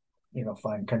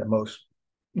find kind of most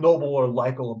noble or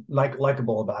likable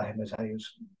about him is how he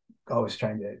was always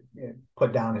trying to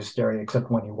put down hysteria,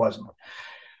 except when he wasn't.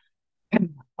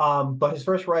 But his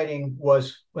first writing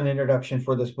was an introduction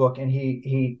for this book, and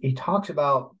he talks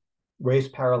about race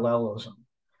parallelism.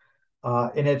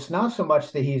 And it's not so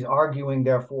much that he's arguing,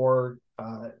 therefore,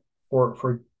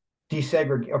 for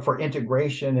desegregation, for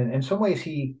integration. And in some ways,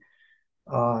 he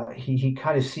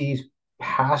kind of sees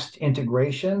past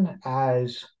integration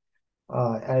as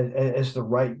the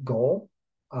right goal.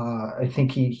 I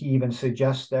think he even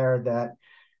suggests there that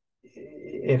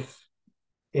if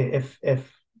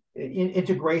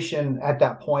integration at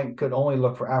that point could only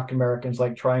look for African Americans,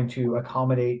 like trying to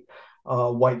accommodate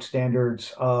white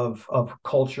standards of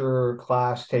culture,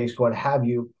 class, taste, what have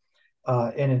you.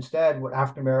 And instead, what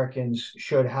African Americans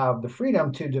should have the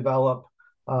freedom to develop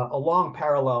along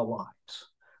parallel lines,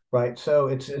 right? So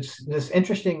it's this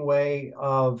interesting way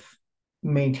of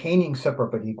maintaining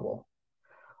separate but equal,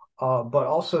 but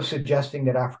also suggesting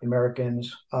that African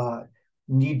Americans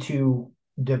need to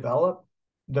develop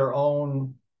their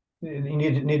own,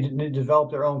 need to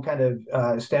develop their own kind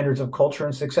of standards of culture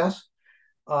and success,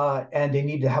 and they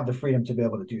need to have the freedom to be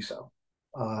able to do so,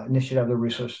 and they should have the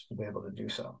resources to be able to do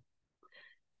so.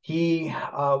 He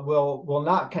will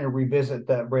not kind of revisit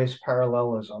that race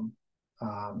parallelism.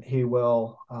 He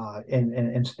will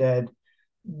instead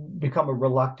become a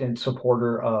reluctant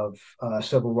supporter of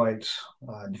civil rights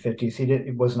in the 50s.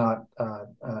 He was not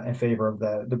in favor of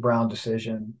the Brown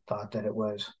decision, thought that it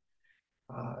was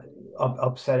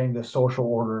upsetting the social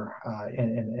order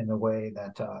in a way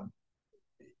that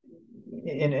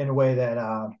in a way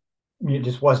that it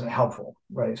just wasn't helpful,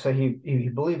 right? So he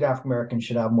believed African Americans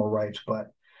should have more rights, but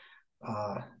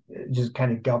just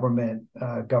kind of government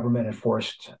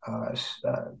enforced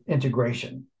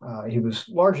integration. He was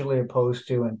largely opposed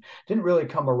to, and didn't really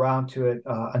come around to it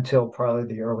until probably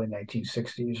the early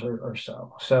 1960s or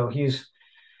so. So he's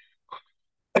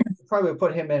probably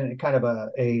put him in kind of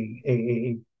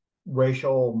a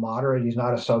racial moderate. He's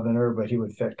not a Southerner, but he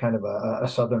would fit kind of a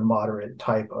Southern moderate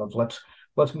type of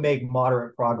let's make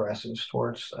moderate progresses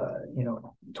towards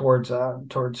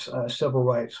civil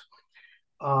rights.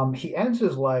 He ends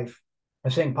his life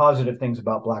saying positive things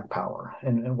about Black Power.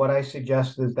 And what I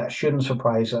suggest is that shouldn't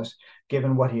surprise us,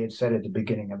 given what he had said at the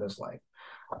beginning of his life.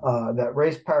 That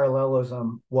race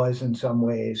parallelism was in some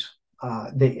ways,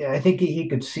 I think he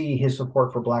could see his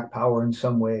support for Black Power in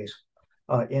some ways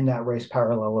in that race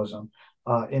parallelism,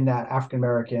 in that African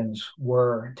Americans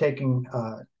were taking,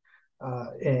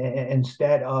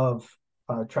 instead of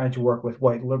trying to work with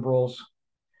white liberals,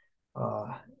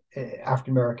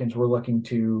 African Americans were looking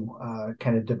to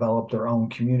kind of develop their own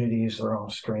communities, their own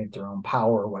strength, their own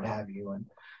power, what have you. And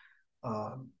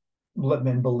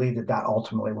Lippmann believed that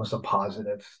ultimately was a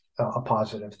positive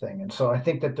thing. And so I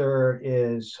think that there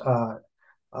is,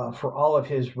 for all of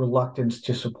his reluctance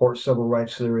to support civil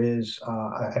rights, there is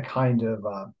a kind of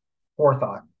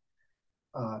forethought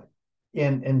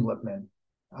in Lippmann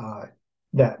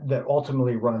that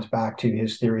ultimately runs back to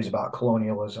his theories about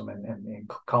colonialism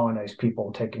and colonized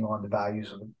people taking on the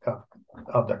values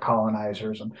of the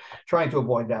colonizers and trying to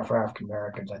avoid that for African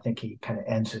Americans. I think he kind of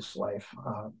ends his life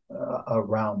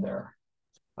around there.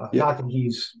 Not that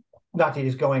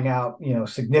he's going out,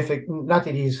 significant. Not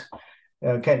that he's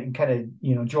kind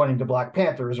of joining the Black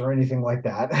Panthers or anything like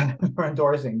that or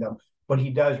endorsing them, but he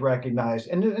does recognize,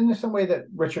 and in some way that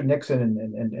Richard Nixon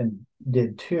and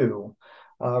did too.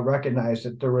 Recognized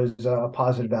that there was a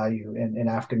positive value in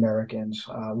African Americans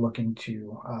looking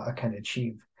to kind of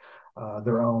achieve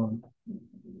their own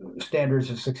standards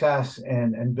of success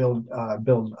and build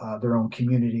their own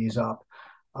communities up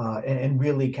and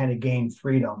really kind of gain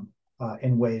freedom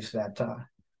in ways that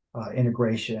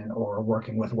integration or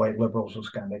working with white liberals was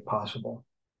going to make possible.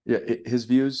 Yeah, his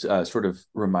views sort of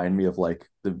remind me of like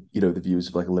the views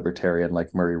of like a libertarian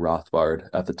like Murray Rothbard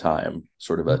at the time,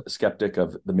 sort of a skeptic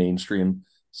of the mainstream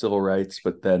civil rights,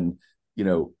 but then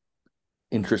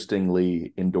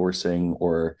interestingly endorsing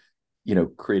or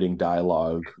creating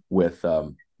dialogue with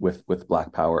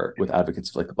Black Power, with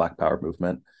advocates of like the Black Power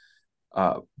movement.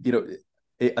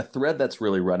 A thread that's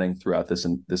really running throughout this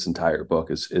entire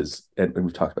book is and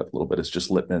we've talked about it a little bit, is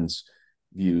just Lippmann's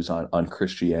views on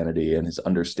Christianity and his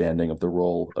understanding of the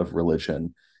role of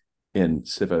religion in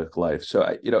civic life.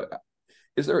 So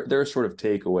is there a sort of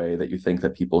takeaway that you think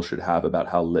that people should have about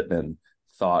how Lippmann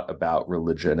thought about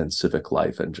religion and civic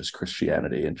life and just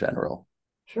Christianity in general?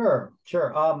 Sure.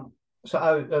 So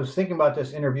I was thinking about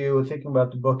this interview, thinking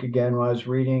about the book again when I was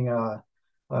reading an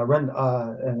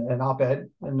op-ed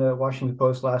in the Washington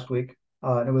Post last week.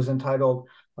 And it was entitled,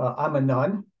 I'm a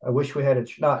nun. I wish we had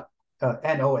not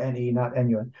None, not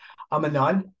Nun. I'm a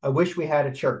nun. I wish we had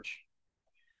a church.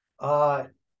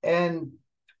 And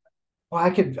well, I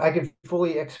could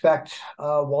fully expect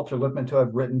Walter Lippmann to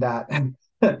have written that,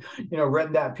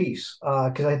 written that piece,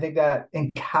 because I think that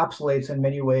encapsulates in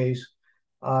many ways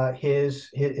his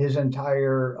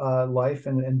entire life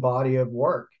and body of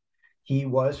work. He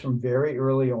was from very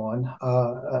early on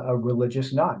a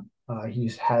religious nun.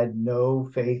 He's had no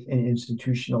faith in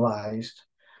institutionalized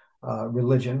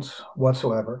religions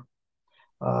whatsoever.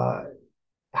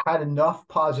 Had enough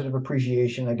positive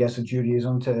appreciation, I guess, of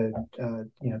Judaism to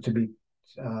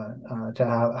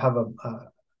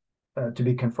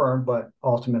be confirmed, but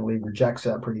ultimately rejects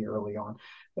that pretty early on.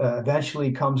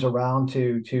 Eventually comes around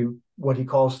to what he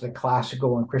calls the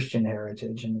classical and Christian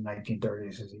heritage in the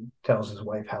 1930s, as he tells his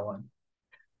wife Helen.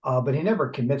 But he never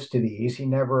commits to these. He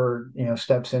never,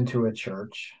 steps into a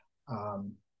church.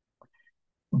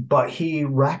 But he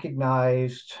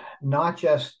recognized not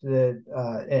just that,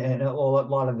 and a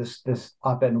lot of this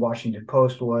op-ed in Washington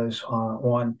Post was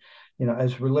on,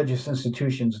 as religious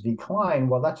institutions decline.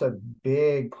 Well, that's a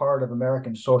big part of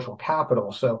American social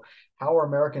capital. So how are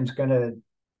Americans going to,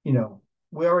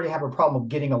 we already have a problem of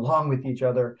getting along with each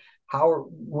other.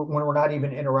 When we're not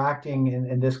even interacting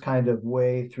in this kind of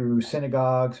way through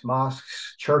synagogues,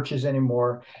 mosques, churches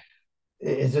anymore,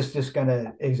 is this just going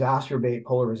to exacerbate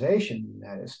polarization in the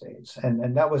United States?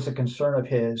 And that was a concern of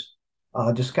his,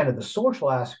 just kind of the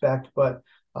social aspect. But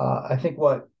I think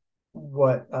what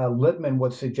Lippmann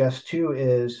would suggest too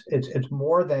is it's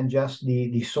more than just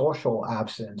the social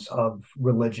absence of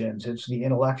religions; it's the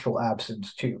intellectual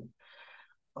absence too.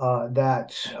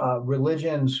 That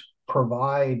religions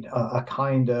provide a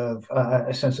kind of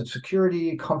a sense of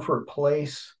security, comfort,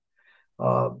 place,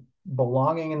 uh,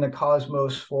 belonging in the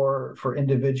cosmos for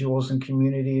individuals and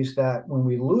communities. That when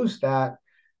we lose that,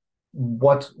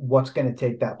 what's going to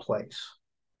take that place?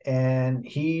 And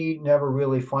he never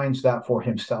really finds that for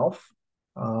himself.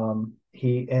 And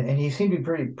he seemed to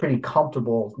be pretty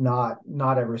comfortable not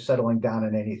ever settling down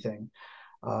in anything.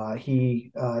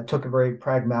 He took a very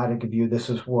pragmatic view.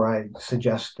 This is where I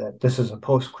suggest that this is a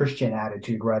post-Christian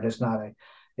attitude, right? It's not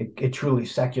a truly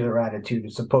secular attitude.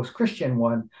 It's a post-Christian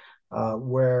one,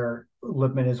 where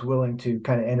Lippmann is willing to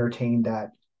kind of entertain that,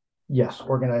 yes,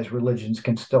 organized religions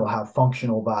can still have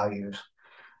functional values,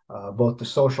 both the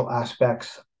social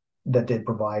aspects that they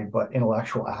provide, but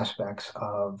intellectual aspects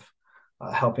of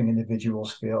helping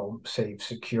individuals feel safe,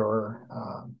 secure,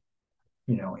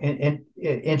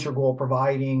 integral,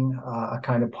 providing a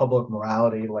kind of public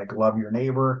morality like love your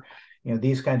neighbor,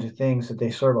 these kinds of things that they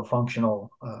serve a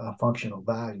functional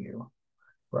value,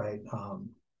 right?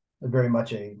 Very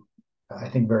much I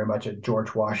think very much a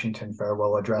George Washington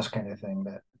farewell address kind of thing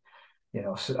that,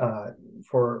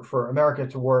 for America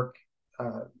to work,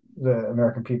 the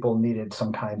American people needed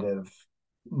some kind of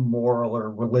moral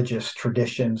or religious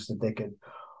traditions that they could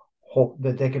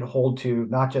hold to,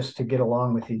 not just to get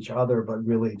along with each other, but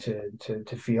really to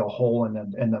feel whole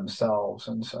in themselves.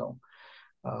 And so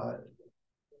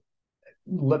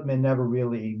Lippmann never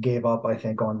really gave up, I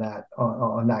think, on that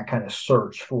kind of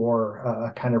search for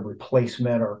a kind of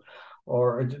replacement,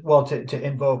 or well, to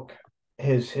invoke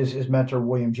his mentor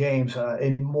William James,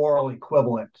 a moral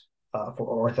equivalent for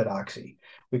orthodoxy.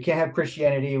 We can't have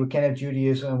Christianity, we can't have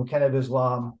Judaism, we can't have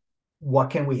Islam. What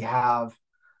can we have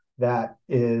that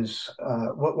is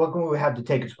what can we have to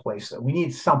take its place? Though we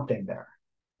need something there.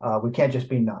 We can't just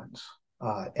be nuns.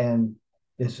 And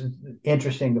this is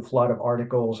interesting, the flood of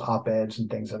articles, op-eds, and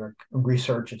things that are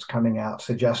research that's coming out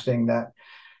suggesting that,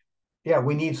 yeah,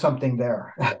 we need something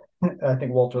there. I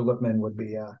think Walter Lippmann would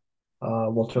be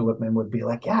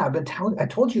like, yeah, I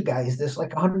told you guys this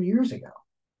like 100 years ago.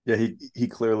 Yeah, he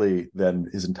clearly then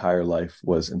his entire life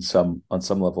was on some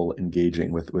level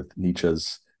engaging with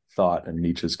Nietzsche's thought and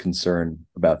Nietzsche's concern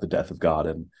about the death of God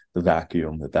and the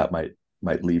vacuum that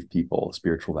might leave people, a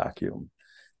spiritual vacuum.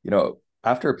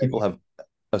 After people have,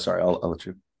 oh, sorry, I'll let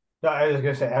you. No, I was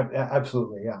going to say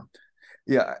absolutely, yeah.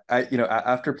 Yeah,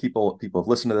 after people have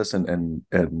listened to this and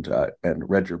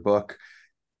read your book,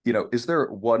 is there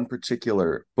one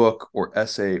particular book or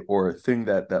essay or thing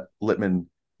that Lippmann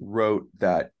wrote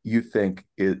that you think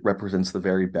it represents the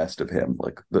very best of him,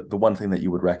 like the one thing that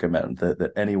you would recommend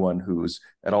that anyone who's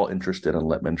at all interested in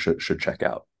Lippmann should check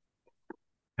out?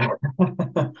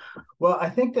 Well, I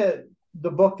think that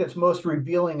the book that's most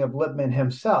revealing of Lippmann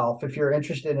himself, if you're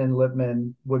interested in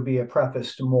Lippmann, would be A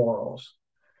Preface to Morals.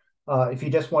 If you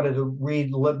just wanted to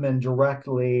read Lippmann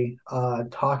directly,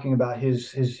 talking about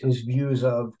his views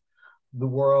of the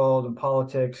world and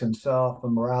politics and self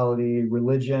and morality,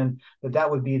 religion, that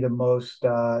would be the most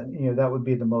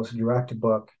direct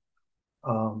book.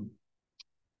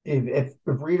 If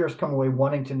readers come away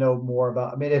wanting to know more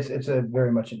about, I mean, it's a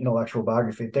very much an intellectual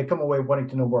biography. If they come away wanting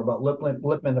to know more about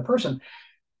Lippmann the person,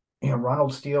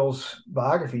 Ronald Steele's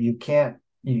biography, you can't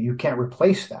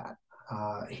replace that.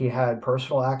 He had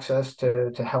personal access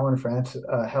to Helen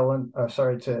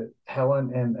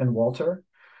and Walter,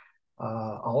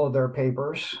 all of their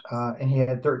papers, and he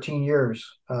had 13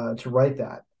 years to write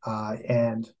that.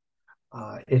 And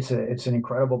it's an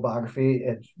incredible biography.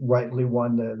 It rightly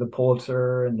won the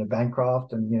Pulitzer and the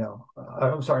Bancroft, and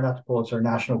I'm sorry, not the Pulitzer,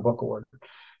 National Book Award.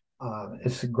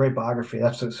 It's a great biography.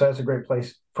 That's a great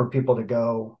place for people to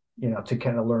go, to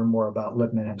kind of learn more about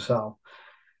Lippmann himself.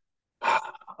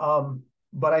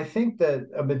 But I think that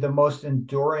the most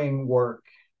enduring work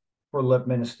for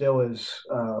Lippmann still is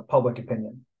Public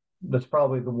Opinion. That's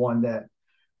probably the one that,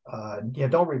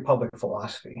 don't read Public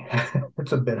Philosophy.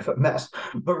 It's a bit of a mess,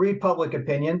 but read Public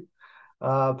Opinion.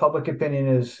 Public Opinion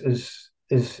is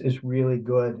really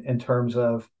good in terms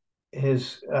of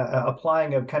his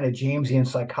applying of kind of Jamesian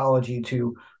psychology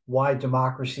to why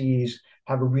democracies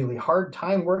have a really hard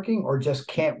time working or just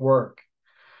can't work.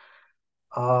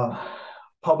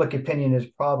 Public Opinion is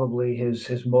probably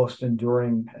his most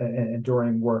enduring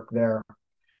work there.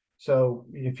 So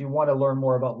if you want to learn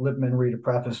more about Lippmann, read A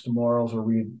Preface to Morals or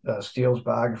read Steele's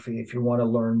biography. If you want to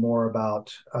learn more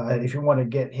about, if you want to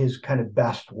get his kind of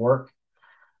best work,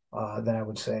 then I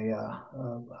would say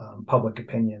Public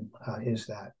Opinion is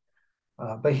that.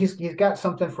 But he's got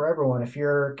something for everyone. If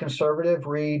you're conservative,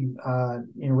 read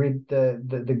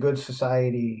the Good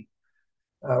Society.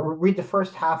 Read the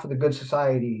first half of The Good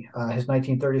Society, his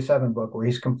 1937 book, where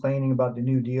he's complaining about the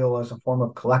New Deal as a form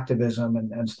of collectivism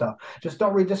and stuff. Just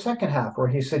don't read the second half, where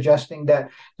he's suggesting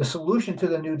that the solution to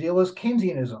the New Deal is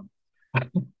Keynesianism.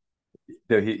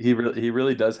 He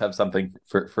really does have something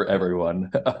for everyone.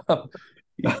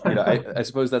 I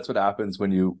suppose that's what happens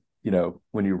when you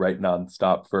write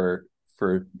nonstop for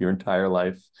your entire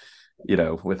life,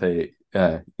 with a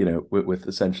with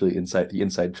essentially the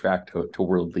inside track to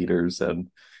world leaders, and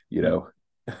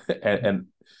and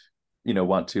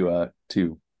want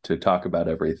to talk about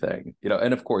everything,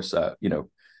 and of course,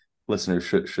 listeners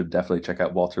should definitely check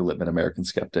out Walter Lippmann, American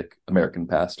Skeptic, American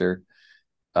Pastor.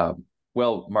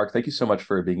 Well, Mark, thank you so much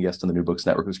for being a guest on the New Books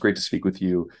Network. It was great to speak with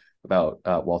you about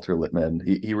Walter Lippmann.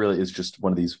 He really is just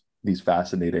one of these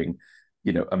fascinating,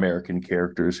 American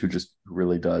characters who just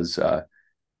really does,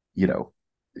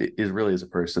 is a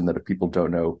person that if people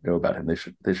don't know about him,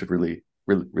 they should really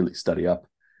study up.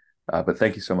 But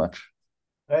thank you so much.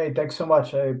 Hey, thanks so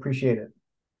much. I appreciate it.